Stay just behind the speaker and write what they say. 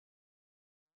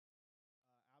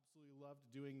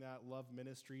loved doing that love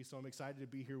ministry, so I'm excited to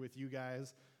be here with you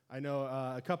guys. I know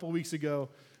a couple weeks ago,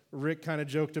 Rick kind of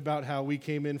joked about how we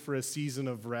came in for a season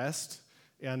of rest,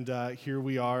 and here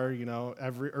we are,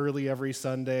 every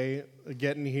Sunday,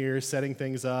 getting here, setting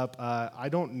things up. I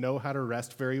don't know how to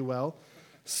rest very well,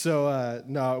 so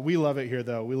no, we love it here,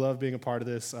 though. We love being a part of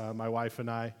this, my wife and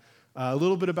I. A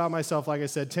little bit about myself, like I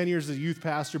said, 10 years as a youth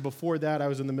pastor. Before that, I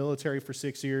was in the military for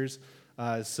 6 years.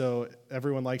 So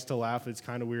everyone likes to laugh. It's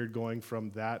kind of weird going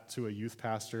from that to a youth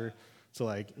pastor to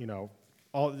I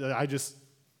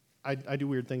do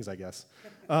weird things, I guess.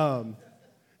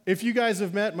 If you guys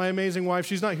have met my amazing wife,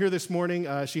 she's not here this morning.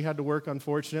 She had to work,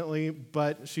 unfortunately,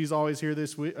 but she's always here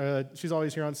this week. She's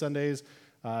always here on Sundays.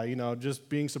 Just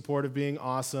being supportive, being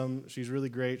awesome. She's really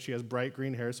great. She has bright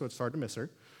green hair, so it's hard to miss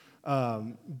her.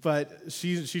 But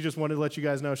she just wanted to let you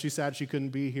guys know she's sad she couldn't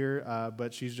be here,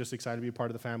 but she's just excited to be a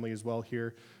part of the family as well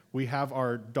here. We have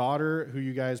our daughter, who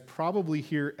you guys probably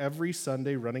hear every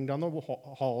Sunday running down the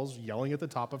halls, yelling at the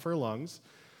top of her lungs.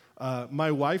 My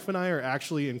wife and I are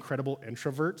actually incredible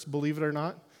introverts, believe it or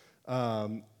not.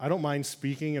 I don't mind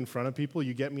speaking in front of people.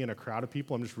 You get me in a crowd of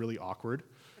people, I'm just really awkward.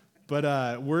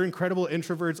 But we're incredible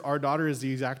introverts. Our daughter is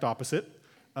the exact opposite.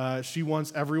 She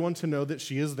wants everyone to know that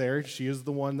she is there. She is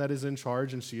the one that is in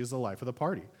charge, and she is the life of the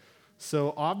party.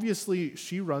 So obviously,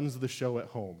 she runs the show at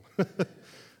home.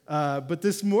 But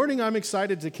this morning, I'm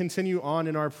excited to continue on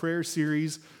in our prayer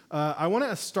series. I want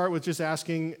to start with just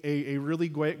asking a really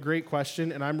great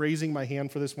question, and I'm raising my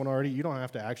hand for this one already. You don't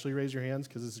have to actually raise your hands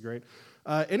because this is great.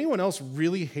 Anyone else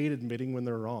really hate admitting when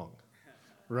they're wrong,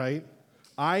 right?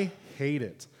 I hate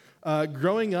it.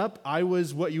 Growing up, I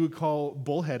was what you would call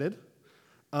bullheaded.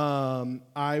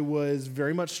 I was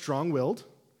very much strong-willed,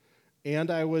 and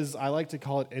I like to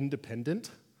call it independent.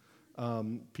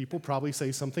 People probably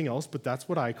say something else, but that's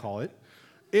what I call it.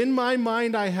 In my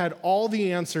mind, I had all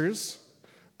the answers,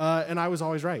 and I was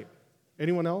always right.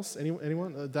 Anyone else?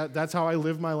 Anyone? That's how I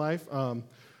live my life.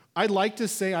 I'd like to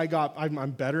say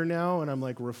I'm better now, and I'm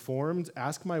reformed.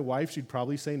 Ask my wife, she'd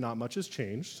probably say not much has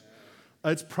changed.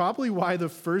 It's probably why the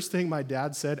first thing my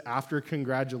dad said after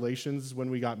congratulations when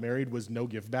we got married was no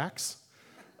givebacks.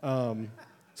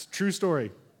 It's a true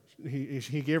story.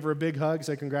 He gave her a big hug,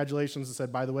 said congratulations, and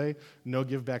said, by the way, no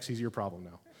givebacks, he's your problem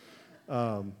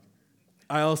now.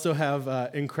 I also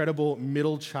have incredible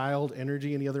middle child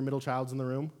energy. Any other middle childs in the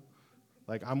room?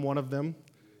 I'm one of them.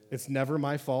 It's never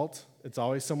my fault. It's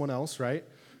always someone else, right?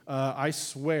 I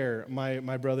swear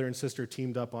my brother and sister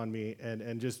teamed up on me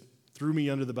and just threw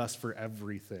me under the bus for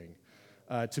everything.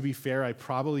 To be fair, I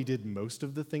probably did most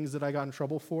of the things that I got in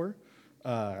trouble for,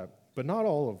 but not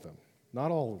all of them.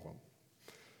 Not all of them.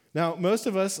 Now, most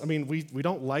of us, we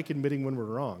don't like admitting when we're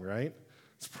wrong, right?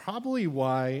 It's probably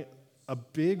a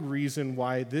big reason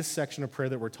why this section of prayer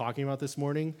that we're talking about this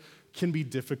morning can be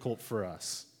difficult for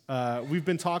us. We've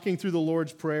been talking through the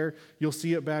Lord's Prayer. You'll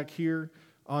see it back here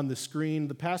on the screen.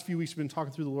 The past few weeks we've been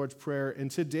talking through the Lord's Prayer,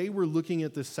 and today we're looking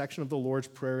at this section of the Lord's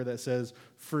Prayer that says,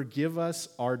 forgive us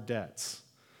our debts.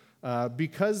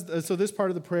 So this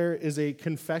part of the prayer is a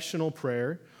confessional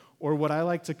prayer, or what I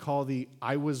like to call the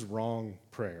I was wrong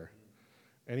prayer.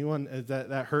 Anyone,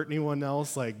 that hurt anyone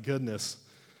else? Goodness.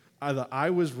 The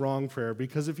I was wrong prayer,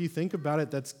 because if you think about it,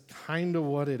 that's kind of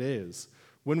what it is.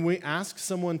 When we ask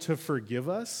someone to forgive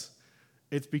us,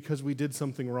 it's because we did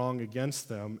something wrong against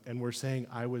them, and we're saying,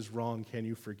 I was wrong, can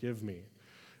you forgive me?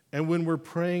 And when we're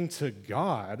praying to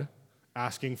God,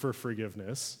 asking for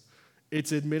forgiveness,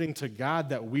 it's admitting to God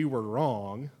that we were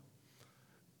wrong,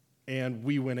 and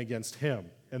we went against him.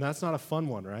 And that's not a fun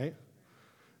one, right?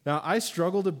 Now, I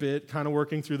struggled a bit kind of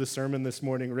working through the sermon this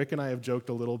morning. Rick and I have joked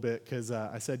a little bit, because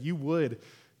I said, you would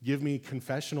give me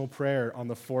confessional prayer on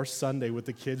the fourth Sunday with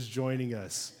the kids joining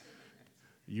us.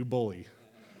 You bully.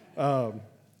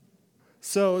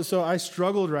 So I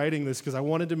struggled writing this because I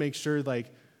wanted to make sure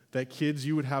that kids,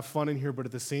 you would have fun in here, but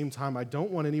at the same time, I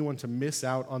don't want anyone to miss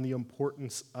out on the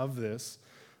importance of this,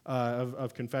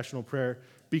 of confessional prayer,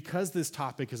 because this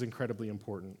topic is incredibly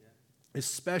important,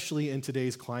 especially in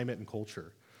today's climate and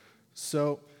culture.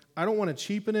 So I don't want to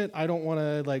cheapen it. I don't want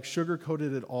to sugarcoat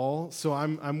it at all. So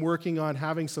I'm working on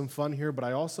having some fun here, but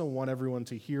I also want everyone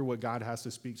to hear what God has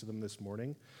to speak to them this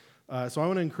morning. So I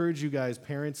want to encourage you guys,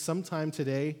 parents, sometime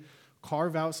today,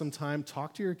 carve out some time,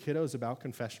 talk to your kiddos about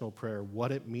confessional prayer,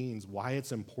 what it means, why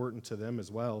it's important to them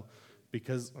as well.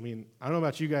 Because, I don't know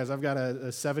about you guys, I've got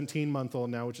a 17-month-old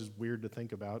now, which is weird to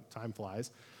think about, time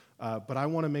flies. But I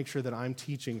want to make sure that I'm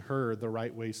teaching her the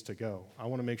right ways to go. I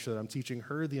want to make sure that I'm teaching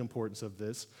her the importance of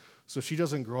this, so she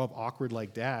doesn't grow up awkward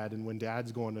like dad, and when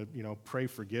dad's going to, pray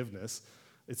forgiveness,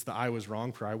 it's the I was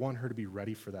wrong prayer. I want her to be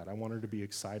ready for that. I want her to be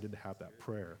excited to have that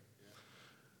prayer.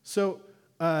 So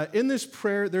in this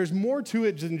prayer, there's more to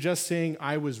it than just saying,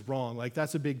 I was wrong. Like,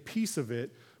 that's a big piece of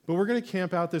it. But we're going to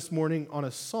camp out this morning on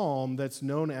a psalm that's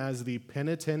known as the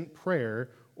penitent prayer,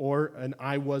 or an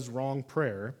I was wrong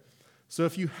prayer. So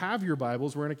if you have your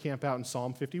Bibles, we're going to camp out in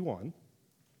Psalm 51.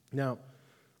 Now,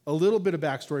 a little bit of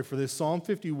backstory for this. Psalm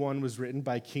 51 was written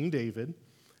by King David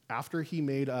after he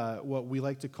made what we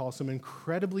like to call some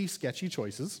incredibly sketchy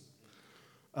choices.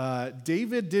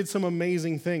 David did some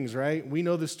amazing things, right? We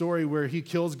know the story where he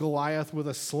kills Goliath with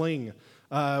a sling,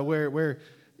 where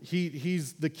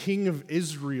he's the king of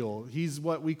Israel. He's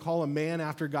what we call a man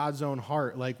after God's own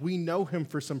heart. Like, we know him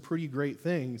for some pretty great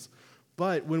things.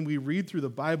 But when we read through the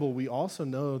Bible, we also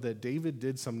know that David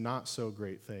did some not so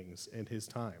great things in his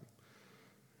time.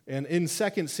 And in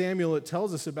 2 Samuel, it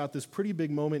tells us about this pretty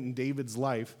big moment in David's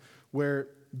life where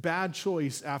bad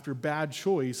choice after bad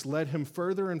choice led him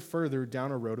further and further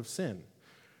down a road of sin.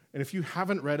 And if you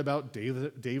haven't read about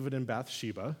David and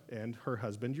Bathsheba and her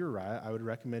husband Uriah, I would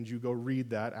recommend you go read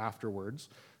that afterwards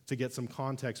to get some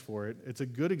context for it. It's a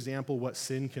good example what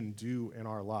sin can do in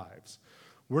our lives.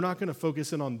 We're not going to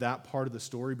focus in on that part of the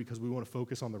story because we want to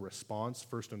focus on the response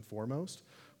first and foremost.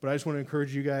 But I just want to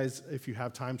encourage you guys, if you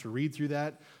have time, to read through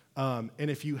that. And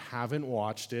if you haven't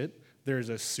watched it, there's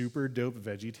a super dope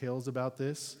VeggieTales about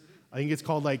this. I think it's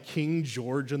called like King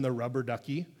George and the Rubber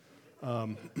Ducky.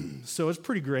 So it's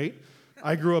pretty great.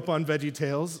 I grew up on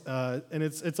VeggieTales, and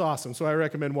it's awesome. So I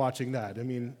recommend watching that. I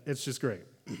mean, it's just great.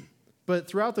 But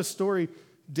throughout the story,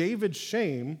 David's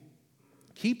shame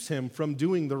keeps him from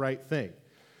doing the right thing.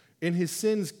 And his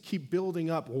sins keep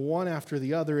building up one after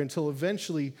the other until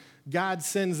eventually God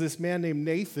sends this man named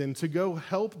Nathan to go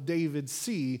help David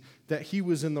see that he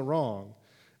was in the wrong.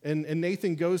 And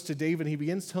Nathan goes to David and he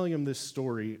begins telling him this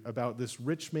story about this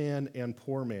rich man and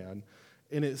poor man.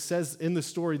 And it says in the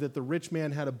story that the rich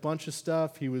man had a bunch of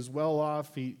stuff. He was well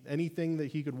off. Anything that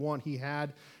he could want, he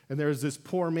had. And there was this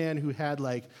poor man who had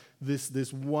like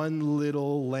this one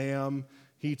little lamb.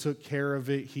 He took care of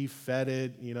it. He fed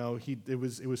it. You know, it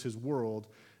was his world.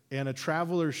 And a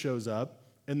traveler shows up,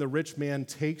 and the rich man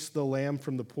takes the lamb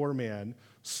from the poor man,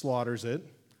 slaughters it,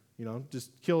 just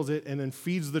kills it, and then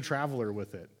feeds the traveler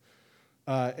with it.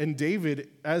 And David,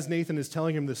 as Nathan is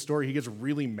telling him this story, he gets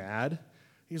really mad.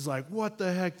 He's like, what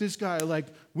the heck? This guy,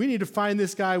 we need to find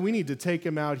this guy. We need to take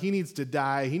him out. He needs to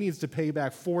die. He needs to pay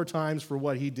back 4 times for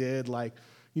what he did.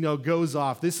 Goes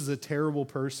off. This is a terrible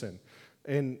person.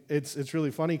 And it's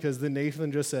really funny because then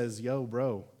Nathan just says, yo,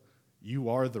 bro, you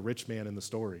are the rich man in the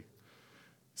story.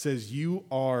 Says, you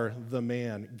are the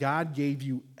man. God gave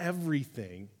you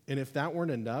everything. And if that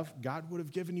weren't enough, God would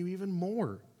have given you even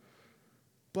more.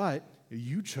 But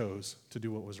you chose to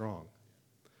do what was wrong.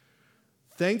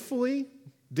 Thankfully,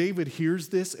 David hears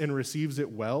this and receives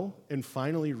it well and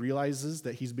finally realizes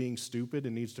that he's being stupid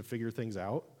and needs to figure things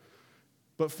out.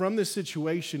 But from this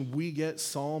situation, we get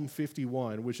Psalm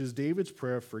 51, which is David's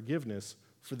prayer of forgiveness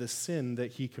for the sin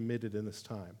that he committed in this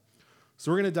time.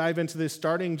 So we're going to dive into this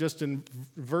starting just in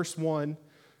verse 1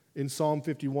 in Psalm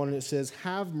 51, and it says,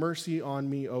 have mercy on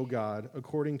me, O God,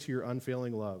 according to your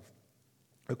unfailing love.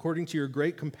 According to your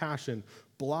great compassion,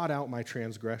 blot out my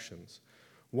transgressions.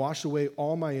 Wash away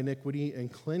all my iniquity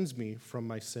and cleanse me from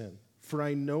my sin. For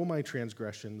I know my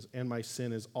transgressions, and my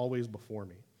sin is always before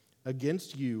me.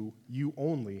 Against you, you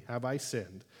only have I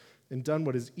sinned and done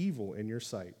what is evil in your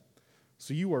sight.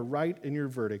 So you are right in your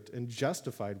verdict and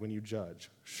justified when you judge.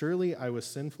 Surely I was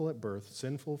sinful at birth,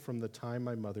 sinful from the time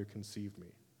my mother conceived me.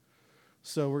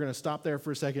 So we're going to stop there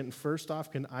for a second. And first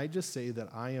off, can I just say that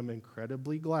I am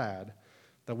incredibly glad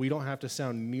that we don't have to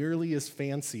sound nearly as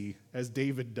fancy as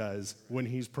David does when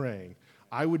he's praying.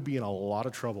 I would be in a lot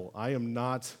of trouble. I am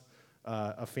not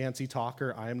a fancy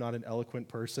talker. I am not an eloquent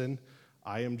person.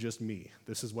 I am just me.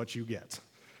 This is what you get.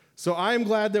 So I am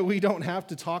glad that we don't have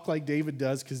to talk like David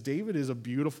does, because David is a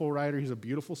beautiful writer. He's a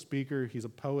beautiful speaker. He's a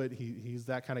poet. He's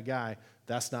that kind of guy.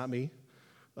 That's not me.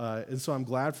 And so I'm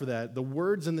glad for that. The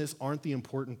words in this aren't the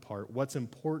important part. What's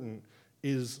important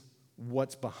is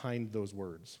what's behind those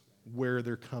words, where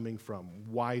they're coming from,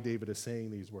 why David is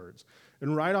saying these words.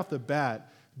 And right off the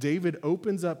bat, David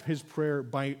opens up his prayer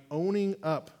by owning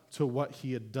up to what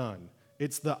he had done.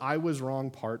 It's the I was wrong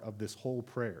part of this whole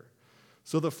prayer.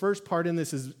 So the first part in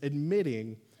this is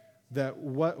admitting that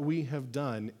what we have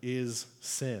done is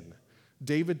sin.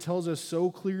 David tells us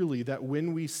so clearly that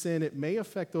when we sin, it may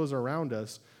affect those around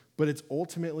us, but it's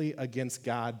ultimately against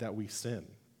God that we sin.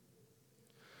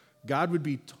 God would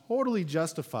be totally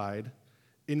justified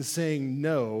in saying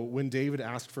no when David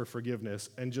asked for forgiveness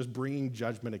and just bringing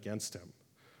judgment against him.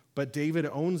 But David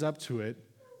owns up to it,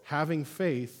 having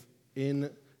faith in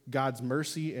God's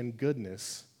mercy and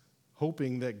goodness,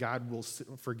 hoping that God will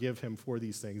forgive him for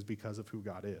these things because of who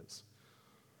God is.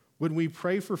 When we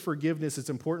pray for forgiveness,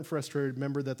 it's important for us to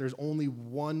remember that there's only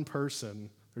one person,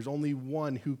 there's only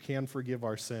one who can forgive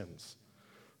our sins.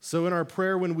 So in our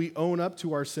prayer, when we own up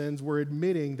to our sins, we're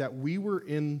admitting that we were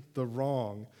in the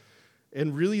wrong.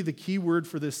 And really the key word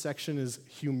for this section is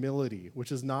humility,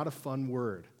 which is not a fun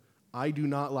word. I do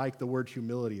not like the word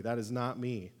humility. That is not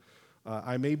me.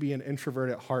 I may be an introvert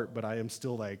at heart, but I am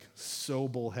still so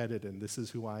bullheaded, and this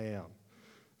is who I am.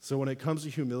 So when it comes to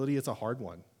humility, it's a hard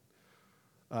one.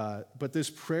 But this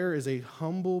prayer is a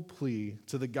humble plea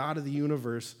to the God of the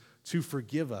universe to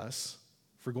forgive us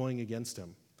for going against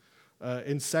him.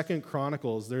 In 2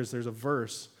 Chronicles, there's a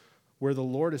verse where the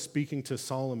Lord is speaking to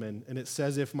Solomon, and it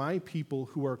says, "If my people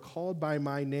who are called by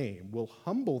my name will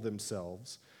humble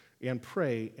themselves and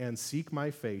pray and seek my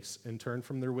face and turn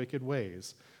from their wicked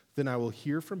ways, then I will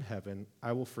hear from heaven,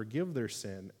 I will forgive their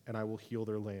sin, and I will heal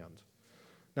their land."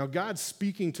 Now, God's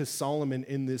speaking to Solomon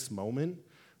in this moment,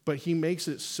 but he makes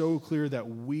it so clear that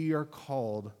we are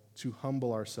called to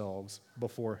humble ourselves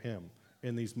before him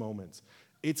in these moments.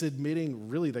 It's admitting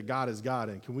really that God is God,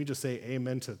 and can we just say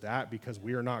amen to that because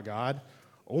we are not God?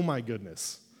 Oh my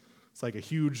goodness. It's like a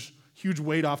huge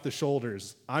weight off the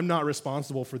shoulders. I'm not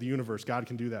responsible for the universe. God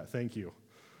can do that. Thank you.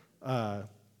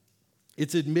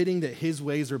 It's admitting that his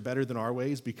ways are better than our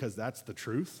ways because that's the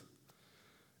truth,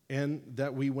 and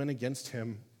that we went against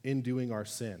him in doing our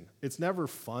sin. It's never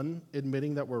fun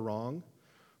admitting that we're wrong,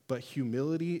 but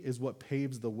humility is what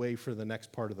paves the way for the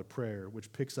next part of the prayer,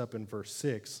 which picks up in verse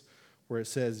 6, where it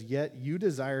says, "Yet you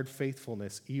desired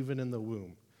faithfulness even in the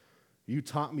womb. You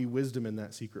taught me wisdom in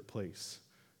that secret place.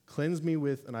 Cleanse me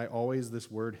with," and this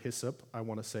word hyssop, I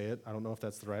want to say it. I don't know if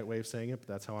that's the right way of saying it, but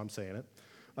that's how I'm saying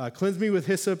it. "Cleanse me with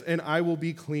hyssop, and I will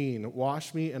be clean.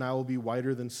 Wash me, and I will be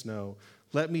whiter than snow.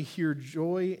 Let me hear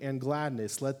joy and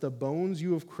gladness. Let the bones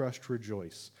you have crushed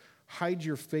rejoice. Hide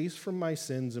your face from my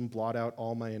sins and blot out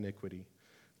all my iniquity.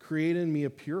 Create in me a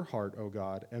pure heart, O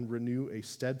God, and renew a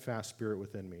steadfast spirit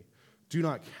within me. Do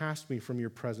not cast me from your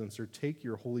presence or take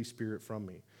your Holy Spirit from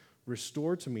me.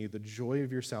 Restore to me the joy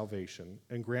of your salvation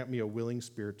and grant me a willing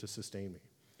spirit to sustain me.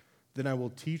 Then I will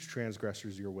teach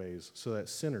transgressors your ways so that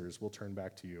sinners will turn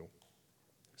back to you."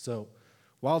 So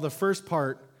while the first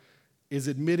part is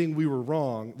admitting we were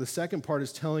wrong, the second part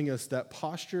is telling us that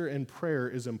posture and prayer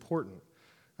is important.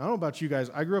 I don't know about you guys.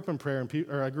 I grew up in prayer,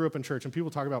 I grew up in church, and people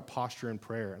talk about posture and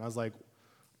prayer, and I was like,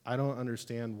 I don't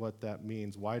understand what that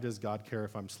means. Why does God care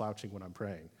if I'm slouching when I'm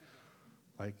praying?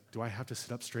 Do I have to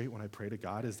sit up straight when I pray to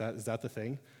God? Is that the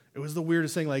thing? It was the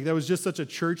weirdest thing. That was just such a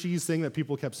churchy thing that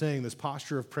people kept saying, this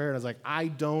posture of prayer. And I was like, I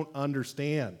don't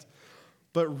understand.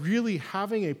 But really,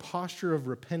 having a posture of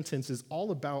repentance is all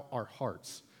about our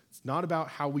hearts. It's not about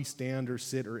how we stand or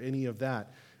sit or any of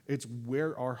that. It's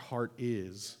where our heart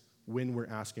is when we're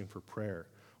asking for prayer.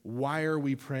 Why are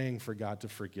we praying for God to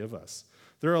forgive us?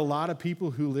 There are a lot of people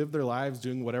who live their lives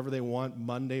doing whatever they want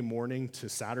Monday morning to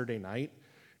Saturday night,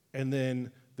 and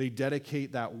then they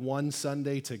dedicate that one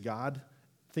Sunday to God,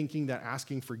 thinking that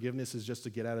asking forgiveness is just a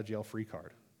get-out-of-jail-free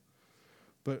card.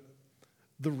 But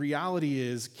the reality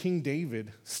is King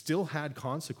David still had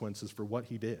consequences for what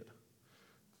he did.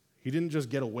 He didn't just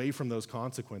get away from those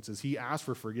consequences. He asked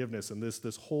for forgiveness, and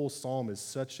this whole psalm is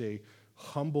such a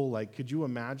humble, could you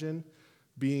imagine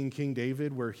being King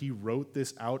David where he wrote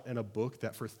this out in a book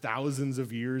that for thousands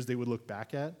of years they would look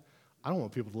back at? I don't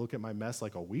want people to look at my mess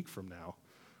a week from now.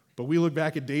 But we look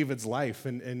back at David's life,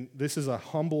 and this is a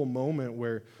humble moment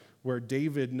where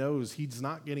David knows he's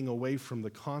not getting away from the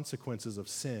consequences of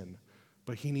sin,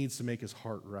 but he needs to make his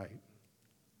heart right.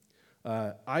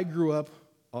 I grew up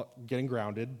getting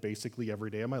grounded basically every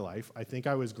day of my life. I think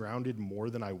I was grounded more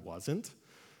than I wasn't.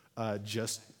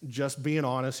 Just being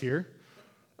honest here.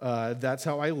 That's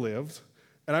how I lived.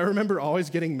 And I remember always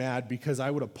getting mad because I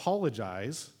would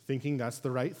apologize, thinking that's the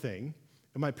right thing.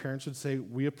 And my parents would say,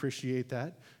 "We appreciate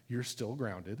that. You're still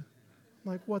grounded."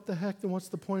 I'm like, what the heck? Then what's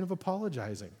the point of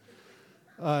apologizing?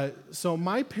 So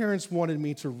my parents wanted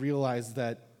me to realize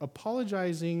that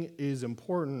apologizing is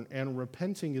important and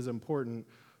repenting is important,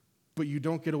 but you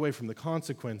don't get away from the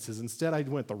consequences. Instead, I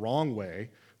went the wrong way.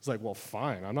 It's like, well,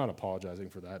 fine, I'm not apologizing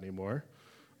for that anymore.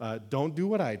 Don't do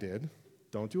what I did.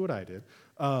 Don't do what I did.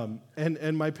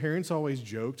 And my parents always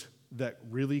joked that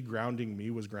really grounding me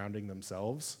was grounding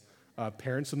themselves.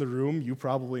 Parents in the room, you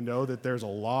probably know that there's a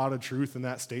lot of truth in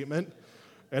that statement.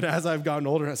 And as I've gotten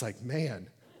older, I was like, man,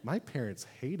 my parents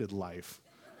hated life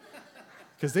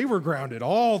because they were grounded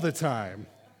all the time.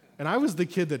 And I was the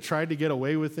kid that tried to get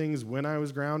away with things when I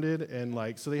was grounded,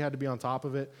 and so they had to be on top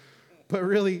of it. But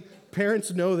really,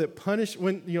 parents know that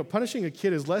punishing a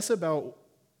kid is less about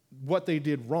what they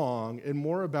did wrong and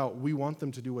more about we want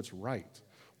them to do what's right.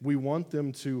 We want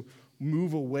them to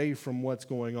move away from what's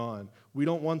going on. We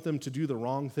don't want them to do the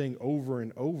wrong thing over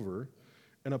and over.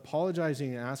 And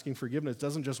apologizing and asking forgiveness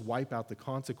doesn't just wipe out the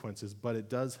consequences, but it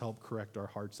does help correct our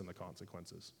hearts in the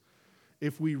consequences.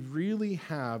 If we really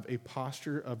have a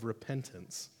posture of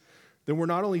repentance, then we're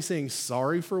not only saying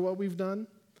sorry for what we've done,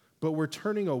 but we're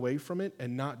turning away from it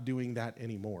and not doing that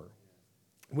anymore.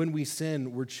 When we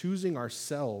sin, we're choosing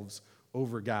ourselves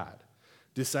over God,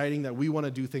 deciding that we want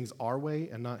to do things our way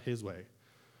and not his way.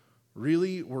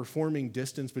 Really, we're forming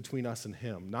distance between us and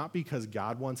him, not because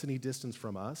God wants any distance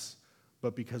from us,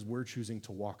 but because we're choosing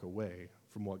to walk away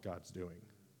from what God's doing.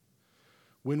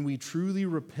 When we truly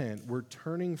repent, we're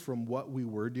turning from what we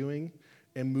were doing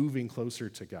and moving closer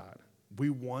to God. We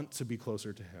want to be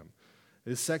closer to him.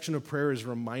 This section of prayer is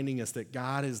reminding us that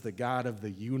God is the God of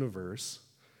the universe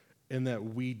and that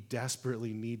we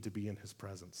desperately need to be in his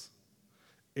presence.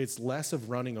 It's less of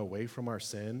running away from our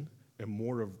sin and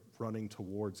more of running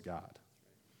towards God.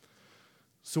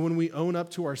 So when we own up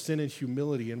to our sin in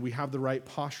humility and we have the right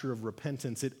posture of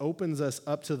repentance, it opens us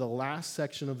up to the last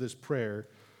section of this prayer,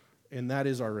 and that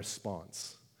is our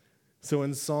response. So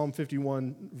in Psalm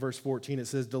 51, verse 14, it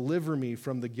says, "Deliver me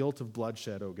from the guilt of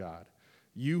bloodshed, O God,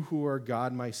 you who are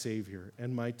God, my Savior,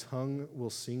 and my tongue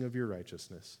will sing of your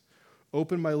righteousness.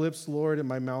 Open my lips, Lord, and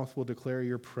my mouth will declare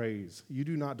your praise. You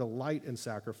do not delight in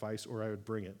sacrifice, or I would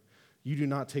bring it. You do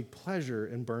not take pleasure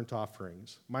in burnt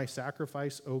offerings. My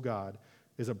sacrifice, O God,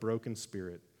 is a broken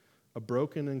spirit. A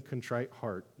broken and contrite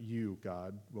heart, you,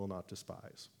 God, will not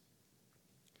despise."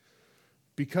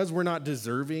 Because we're not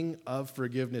deserving of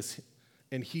forgiveness,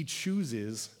 and he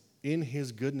chooses in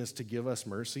his goodness to give us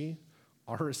mercy,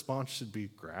 our response should be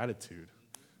gratitude.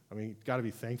 I mean, got to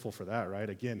be thankful for that, right?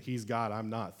 Again, he's God, I'm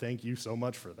not. Thank you so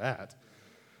much for that.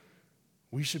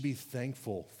 We should be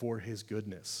thankful for his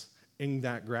goodness, and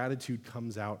that gratitude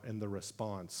comes out in the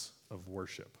response of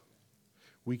worship.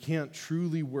 We can't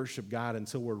truly worship God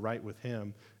until we're right with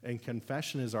him, and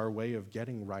confession is our way of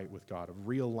getting right with God, of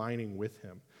realigning with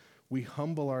him. We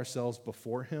humble ourselves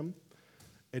before him,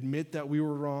 admit that we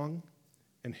were wrong,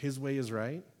 and his way is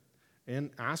right,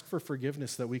 and ask for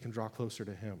forgiveness so that we can draw closer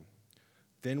to him.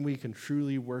 Then we can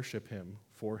truly worship him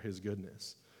for his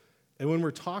goodness. And when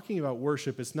we're talking about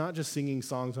worship, it's not just singing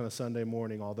songs on a Sunday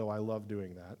morning, although I love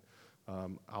doing that.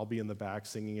 I'll be in the back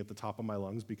singing at the top of my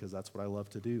lungs because that's what I love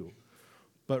to do.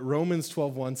 But Romans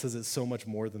 12:1 says it's so much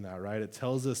more than that, right? It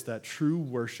tells us that true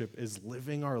worship is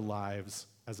living our lives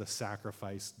as a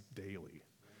sacrifice daily.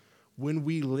 When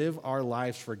we live our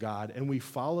lives for God and we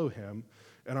follow him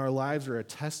and our lives are a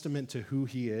testament to who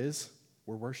he is,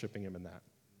 we're worshiping him in that.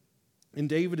 And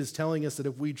David is telling us that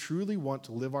if we truly want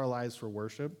to live our lives for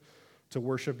worship, to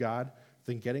worship God,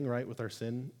 then getting right with our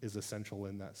sin is essential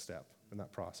in that step, in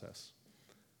that process.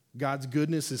 God's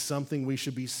goodness is something we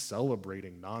should be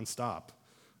celebrating nonstop.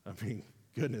 I mean,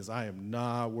 goodness, I am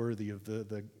not worthy of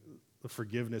the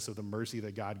forgiveness of the mercy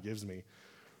that God gives me.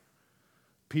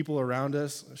 People around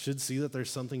us should see that there's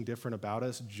something different about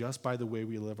us just by the way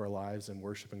we live our lives in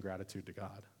worship and gratitude to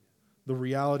God. The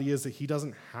reality is that he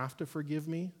doesn't have to forgive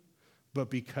me, but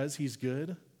because he's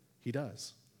good, he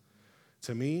does.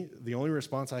 To me, the only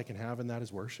response I can have in that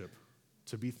is worship,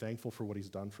 to be thankful for what he's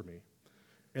done for me.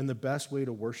 And the best way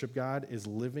to worship God is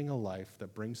living a life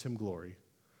that brings him glory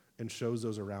and shows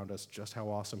those around us just how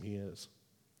awesome he is.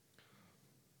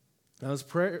 Now, this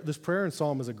prayer in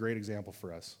Psalm is a great example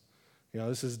for us. You know,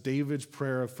 this is David's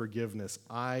prayer of forgiveness.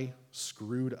 I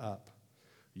screwed up.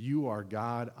 You are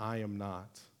God, I am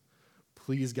not.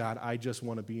 Please, God, I just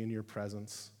want to be in your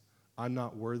presence. I'm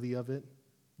not worthy of it,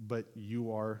 but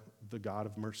you are the God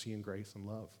of mercy and grace and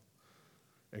love.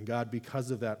 And God,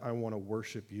 because of that, I want to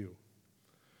worship you.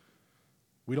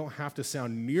 We don't have to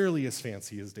sound nearly as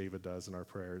fancy as David does in our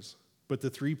prayers, but the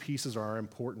three pieces are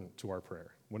important to our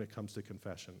prayer when it comes to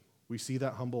confession. We see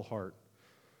that humble heart.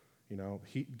 You know,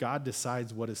 God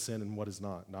decides what is sin and what is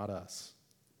not us.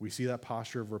 We see that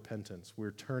posture of repentance.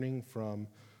 We're turning from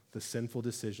the sinful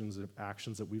decisions and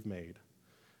actions that we've made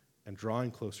and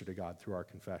drawing closer to God through our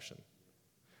confession.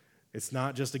 It's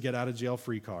not just a get out of jail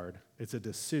free card. It's a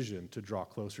decision to draw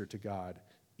closer to God,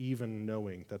 even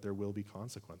knowing that there will be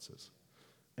consequences.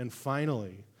 And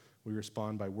finally, we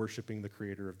respond by worshiping the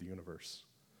creator of the universe,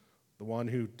 the one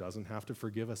who doesn't have to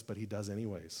forgive us, but he does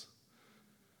anyways.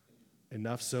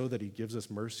 Enough so that he gives us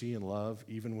mercy and love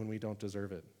even when we don't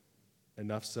deserve it.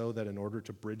 Enough so that in order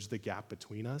to bridge the gap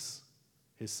between us,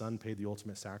 his son paid the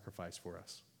ultimate sacrifice for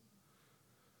us.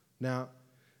 Now,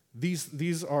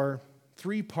 these are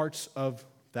three parts of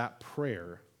that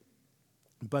prayer,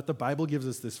 but the Bible gives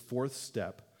us this fourth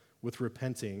step, with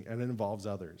repenting, and it involves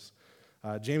others.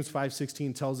 James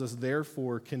 5:16 tells us,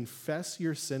 therefore, confess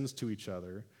your sins to each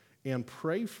other and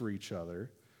pray for each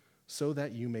other so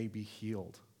that you may be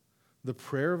healed. The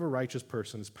prayer of a righteous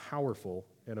person is powerful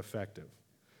and effective.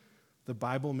 The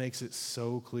Bible makes it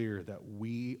so clear that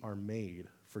we are made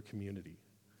for community.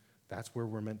 That's where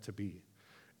we're meant to be.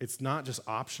 It's not just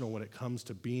optional when it comes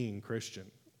to being Christian.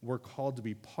 We're called to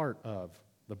be part of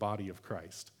the body of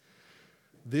Christ.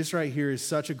 This right here is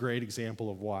such a great example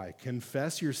of why.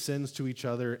 Confess your sins to each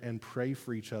other and pray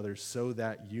for each other so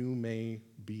that you may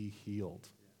be healed.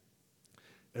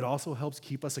 It also helps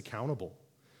keep us accountable.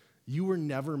 You were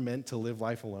never meant to live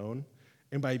life alone,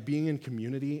 and by being in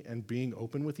community and being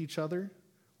open with each other,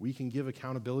 we can give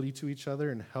accountability to each other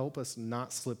and help us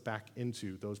not slip back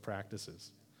into those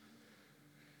practices.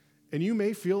 And you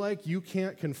may feel like you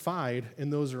can't confide in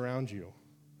those around you,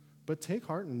 but take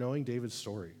heart in knowing David's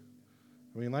story.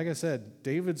 I mean, like I said,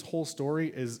 David's whole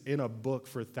story is in a book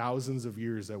for thousands of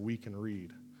years that we can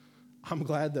read. I'm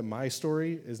glad that my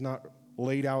story is not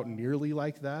laid out nearly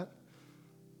like that,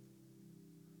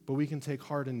 but we can take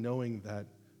heart in knowing that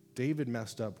David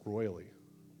messed up royally,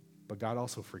 but God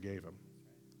also forgave him.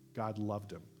 God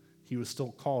loved him. He was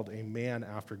still called a man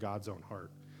after God's own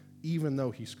heart, even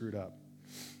though he screwed up.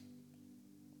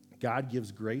 God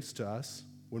gives grace to us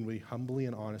when we humbly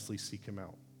and honestly seek him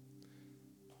out.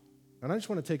 And I just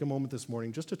want to take a moment this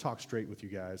morning just to talk straight with you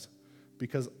guys,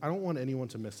 because I don't want anyone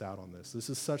to miss out on this. This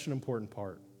is such an important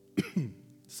part.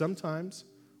 Sometimes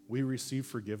we receive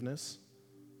forgiveness,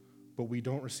 but we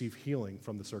don't receive healing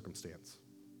from the circumstance.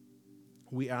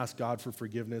 We ask God for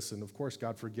forgiveness, and of course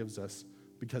God forgives us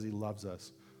because he loves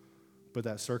us, but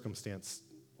that circumstance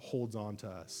holds on to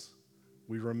us.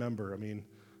 We remember,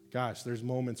 gosh, there's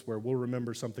moments where we'll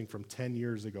remember something from 10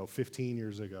 years ago, 15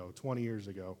 years ago, 20 years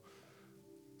ago,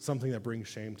 something that brings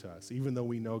shame to us. Even though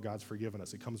we know God's forgiven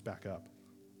us, it comes back up.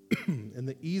 And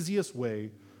the easiest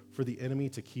way for the enemy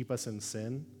to keep us in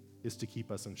sin is to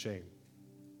keep us in shame.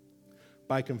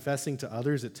 By confessing to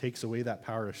others, it takes away that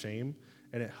power of shame,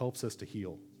 and it helps us to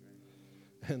heal.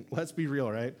 And let's be real,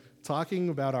 right? Talking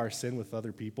about our sin with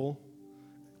other people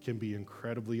can be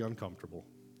incredibly uncomfortable.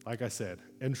 Like I said,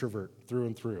 introvert through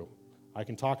and through. I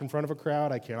can talk in front of a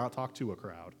crowd. I cannot talk to a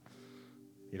crowd.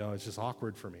 It's just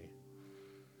awkward for me.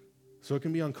 So it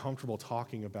can be uncomfortable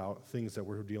talking about things that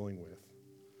we're dealing with.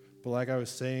 But like I was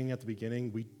saying at the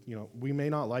beginning, we may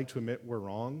not like to admit we're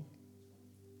wrong,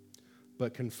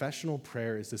 but confessional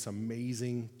prayer is this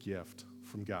amazing gift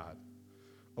from God,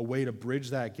 a way to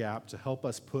bridge that gap to help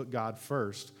us put God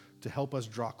first, to help us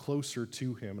draw closer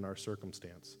to him in our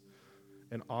circumstance.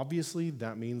 And obviously,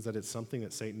 that means that it's something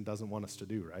that Satan doesn't want us to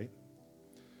do, right?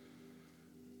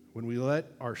 When we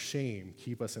let our shame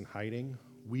keep us in hiding,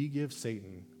 we give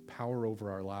Satan power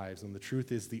over our lives. And the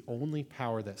truth is, the only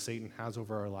power that Satan has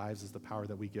over our lives is the power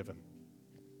that we give him.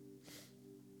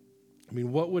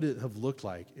 What would it have looked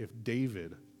like if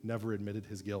David never admitted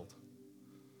his guilt?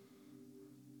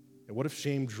 And what if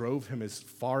shame drove him as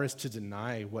far as to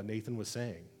deny what Nathan was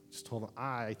saying? Just told him,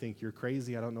 I think you're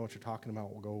crazy. I don't know what you're talking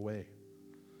about. We'll go away.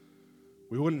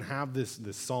 We wouldn't have this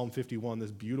Psalm 51,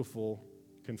 this beautiful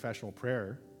confessional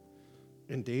prayer,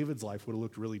 and David's life would have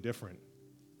looked really different.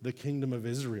 The kingdom of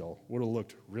Israel would have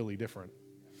looked really different.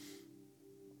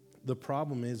 The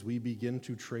problem is we begin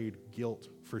to trade guilt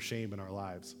for shame in our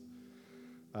lives.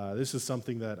 This is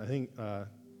something that I think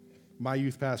my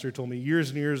youth pastor told me years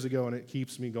and years ago, and it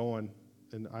keeps me going,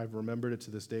 and I've remembered it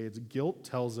to this day. It's guilt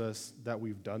tells us that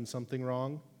we've done something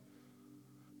wrong,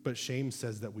 but shame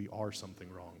says that we are something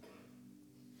wrong.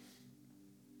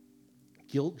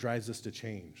 Guilt drives us to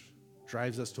change,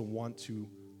 drives us to want to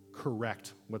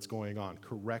correct what's going on,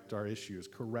 correct our issues,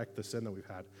 correct the sin that we've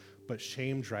had, but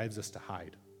shame drives us to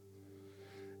hide.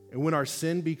 And when our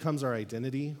sin becomes our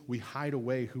identity, we hide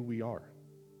away who we are.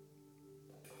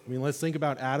 Let's think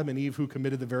about Adam and Eve, who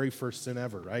committed the very first sin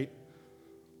ever, right?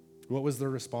 What was their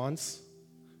response?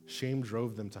 Shame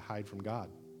drove them to hide from God.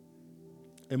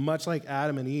 And much like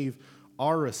Adam and Eve,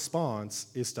 our response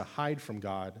is to hide from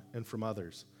God and from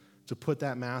others, to put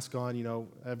that mask on.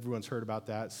 Everyone's heard about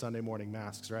that, Sunday morning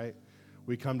masks, right?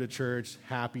 We come to church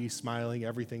happy, smiling,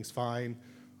 everything's fine.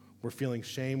 We're feeling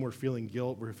shame, we're feeling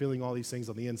guilt, we're feeling all these things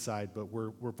on the inside, but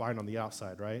we're fine on the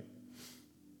outside, right?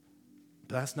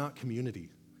 But that's not community.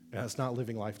 And that's not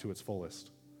living life to its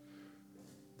fullest.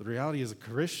 The reality is a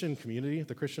Christian community,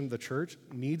 the church,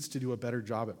 needs to do a better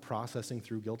job at processing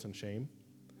through guilt and shame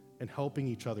and helping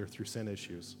each other through sin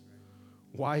issues.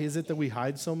 Why is it that we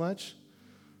hide so much?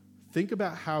 Think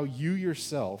about how you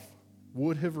yourself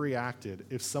would have reacted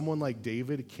if someone like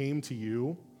David came to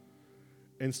you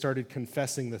and started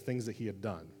confessing the things that he had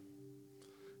done.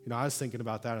 I was thinking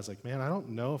about that. I was like, man, I don't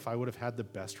know if I would have had the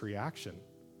best reaction.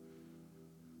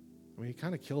 I mean, he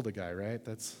kind of killed a guy, right?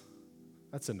 That's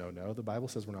a no-no. The Bible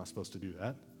says we're not supposed to do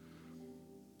that.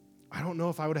 I don't know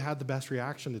if I would have had the best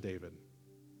reaction to David.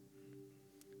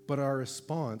 But our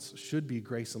response should be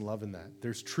grace and love in that.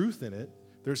 There's truth in it.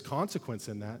 There's consequence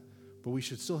in that. But we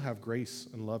should still have grace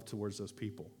and love towards those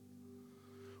people.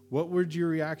 What would your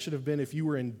reaction have been if you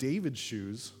were in David's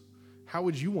shoes? How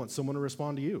would you want someone to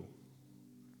respond to you?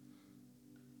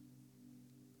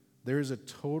 There is a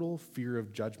total fear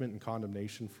of judgment and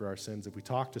condemnation for our sins if we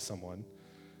talk to someone,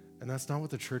 and that's not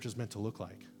what the church is meant to look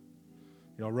like.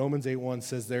 Romans 8:1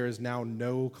 says there is now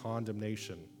no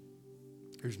condemnation.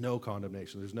 There's no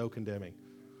condemnation. There's no condemning.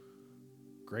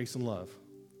 Grace and love.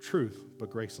 Truth, but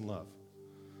grace and love.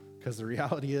 Because the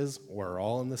reality is we're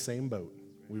all in the same boat.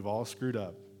 We've all screwed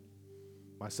up.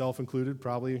 Myself included,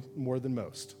 probably more than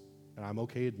most. And I'm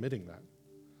okay admitting that.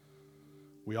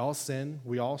 We all sin.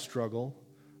 We all struggle.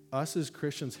 Us as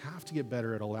Christians have to get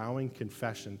better at allowing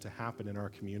confession to happen in our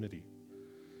community.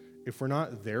 If we're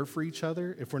not there for each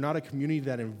other, if we're not a community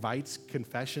that invites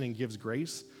confession and gives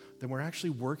grace, then we're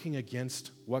actually working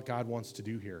against what God wants to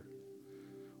do here.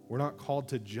 We're not called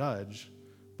to judge,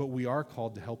 but we are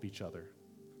called to help each other,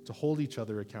 to hold each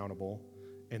other accountable,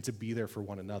 and to be there for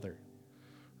one another.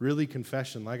 Really,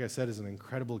 confession, like I said, is an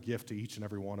incredible gift to each and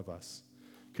every one of us.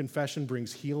 Confession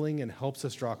brings healing and helps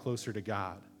us draw closer to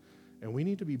God. And we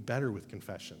need to be better with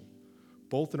confession,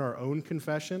 both in our own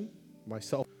confession,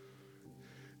 myself,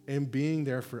 and being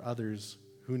there for others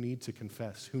who need to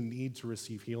confess, who need to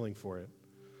receive healing for it.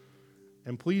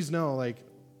 And please know,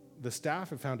 the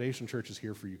staff at Foundation Church is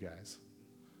here for you guys.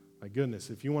 My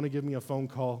goodness, if you want to give me a phone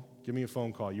call, give me a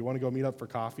phone call. You want to go meet up for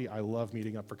coffee? I love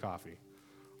meeting up for coffee.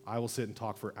 I will sit and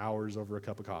talk for hours over a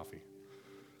cup of coffee.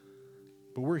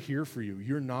 But we're here for you.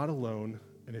 You're not alone.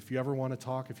 And if you ever want to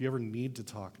talk, if you ever need to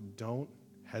talk, don't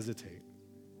hesitate.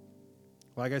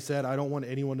 Like I said, I don't want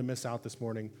anyone to miss out this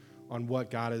morning on what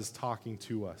God is talking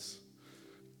to us.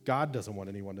 God doesn't want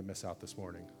anyone to miss out this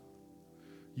morning.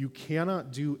 You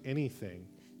cannot do anything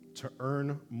to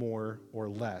earn more or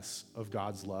less of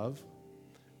God's love,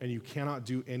 and you cannot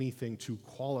do anything to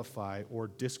qualify or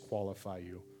disqualify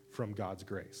you from God's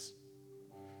grace.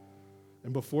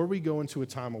 And before we go into a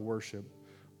time of worship,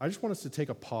 I just want us to take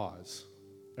a pause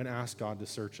and ask God to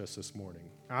search us this morning.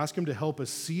 Ask him to help us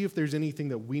see if there's anything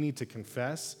that we need to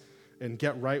confess and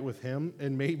get right with him.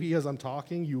 And maybe as I'm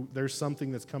talking, there's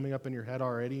something that's coming up in your head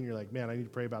already, and you're like, man, I need to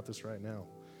pray about this right now.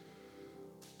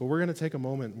 But we're going to take a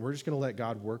moment, and we're just going to let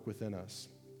God work within us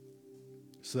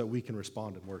so that we can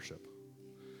respond in worship.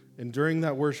 And during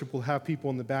that worship, we'll have people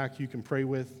in the back you can pray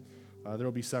with. There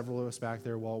will be several of us back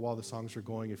there while the songs are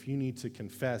going. If you need to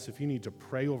confess, if you need to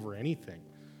pray over anything,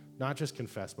 not just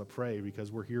confess, but pray,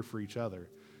 because we're here for each other.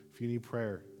 If you need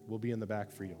prayer, we'll be in the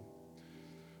back for you.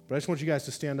 But I just want you guys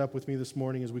to stand up with me this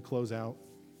morning as we close out.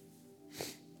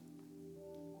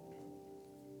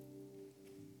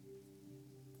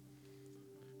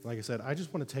 Like I said, I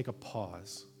just want to take a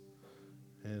pause.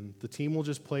 And the team will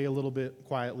just play a little bit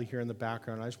quietly here in the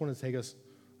background. I just want to take us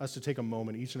to take a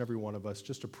moment, each and every one of us,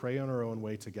 just to pray on our own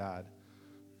way to God.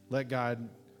 Let God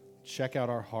check out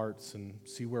our hearts and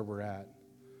see where we're at.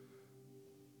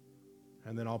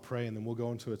 And then I'll pray, and then we'll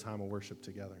go into a time of worship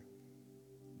together.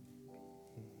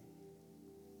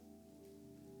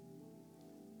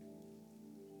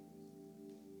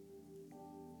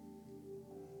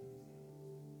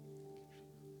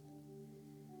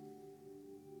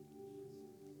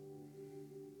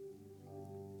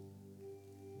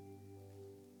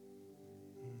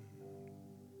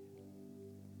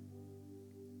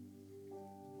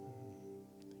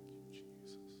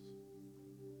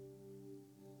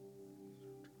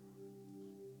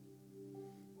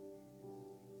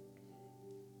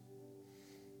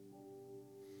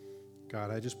 God,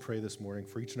 I just pray this morning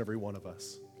for each and every one of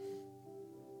us.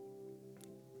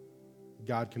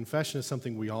 God, confession is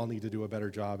something we all need to do a better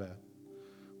job at,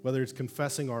 whether it's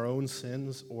confessing our own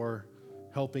sins or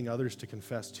helping others to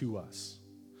confess to us.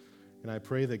 And I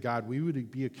pray that, God, we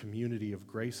would be a community of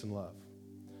grace and love.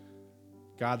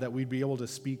 God, that we'd be able to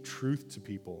speak truth to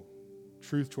people,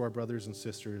 truth to our brothers and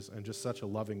sisters in just such a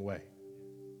loving way.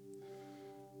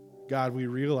 God, we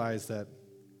realize that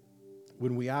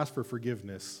when we ask for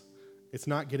forgiveness, it's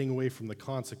not getting away from the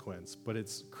consequence, but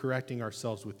it's correcting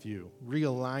ourselves with you,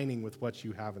 realigning with what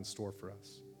you have in store for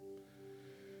us.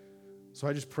 So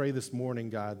I just pray this morning,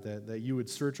 God, that you would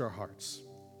search our hearts.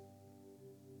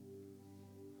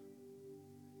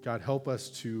 God, help us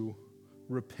to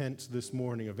repent this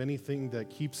morning of anything that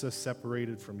keeps us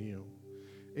separated from you,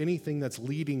 anything that's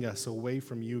leading us away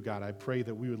from you, God, I pray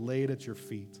that we would lay it at your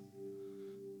feet.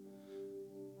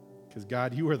 Because,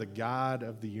 God, you are the God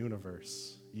of the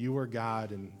universe. You are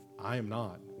God, and I am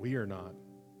not. We are not.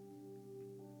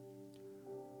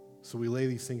 So we lay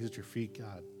these things at your feet,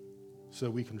 God, so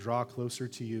we can draw closer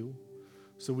to you,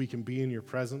 so we can be in your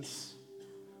presence,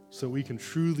 so we can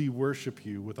truly worship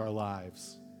you with our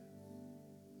lives.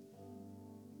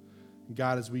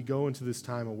 God, as we go into this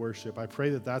time of worship, I pray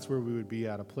that that's where we would be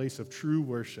at, a place of true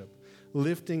worship,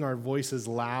 lifting our voices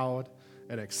loud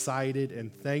and excited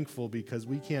and thankful, because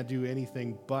we can't do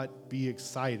anything but be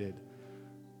excited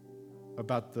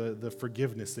about the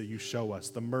forgiveness that you show us,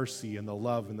 the mercy and the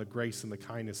love and the grace and the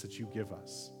kindness that you give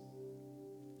us.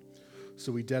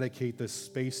 So we dedicate this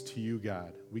space to you,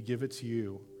 God. We give it to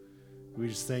you. We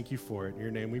just thank you for it. In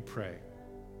your name we pray.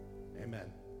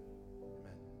 Amen.